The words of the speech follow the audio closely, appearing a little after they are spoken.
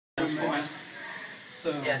So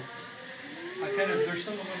Yeah. there's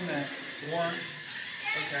some of them that weren't.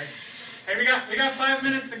 Okay. Hey, we got 5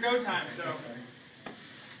 minutes to go time, so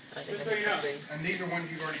just so you know. And these are ones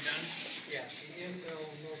you've already done? Yeah, ESL,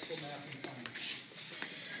 local math and science.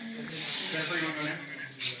 Jennifer, you want to go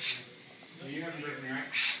next? No, you haven't written, right?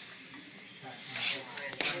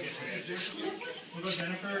 We'll go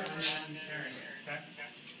Jennifer and then Aaron. Okay?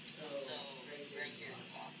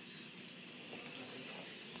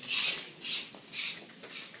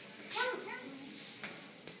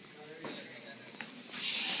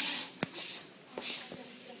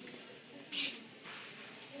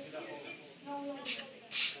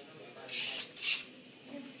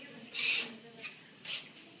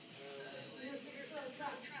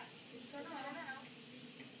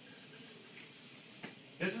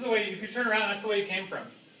 This is the way, if you turn around, that's the way you came from.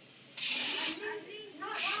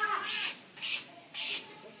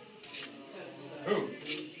 Ooh.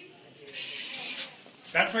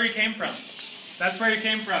 That's where you came from. That's where you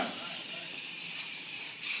came from.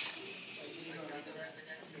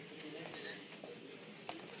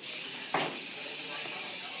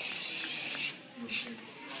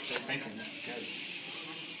 Thinking this is good.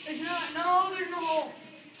 There's not, no, there's no hole.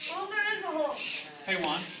 Well, there is a hole. Hey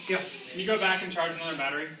Juan. Yeah. Can you go back and charge another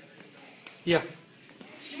battery? Yeah.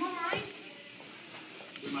 You want mine?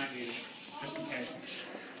 We might need it, just in case.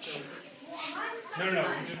 Well, mine's stuck No, in no,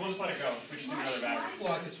 mine. we'll just let it go. We just need another battery.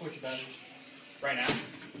 Well, I can switch batteries. Right now?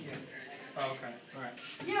 Yeah. Oh, okay. All right.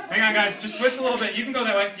 Yeah, but Hang on guys, just twist a little bit. You can go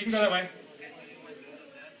that way. You can go that way.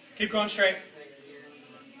 Keep going straight.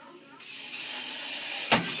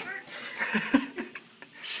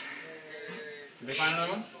 Did they find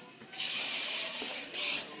another one?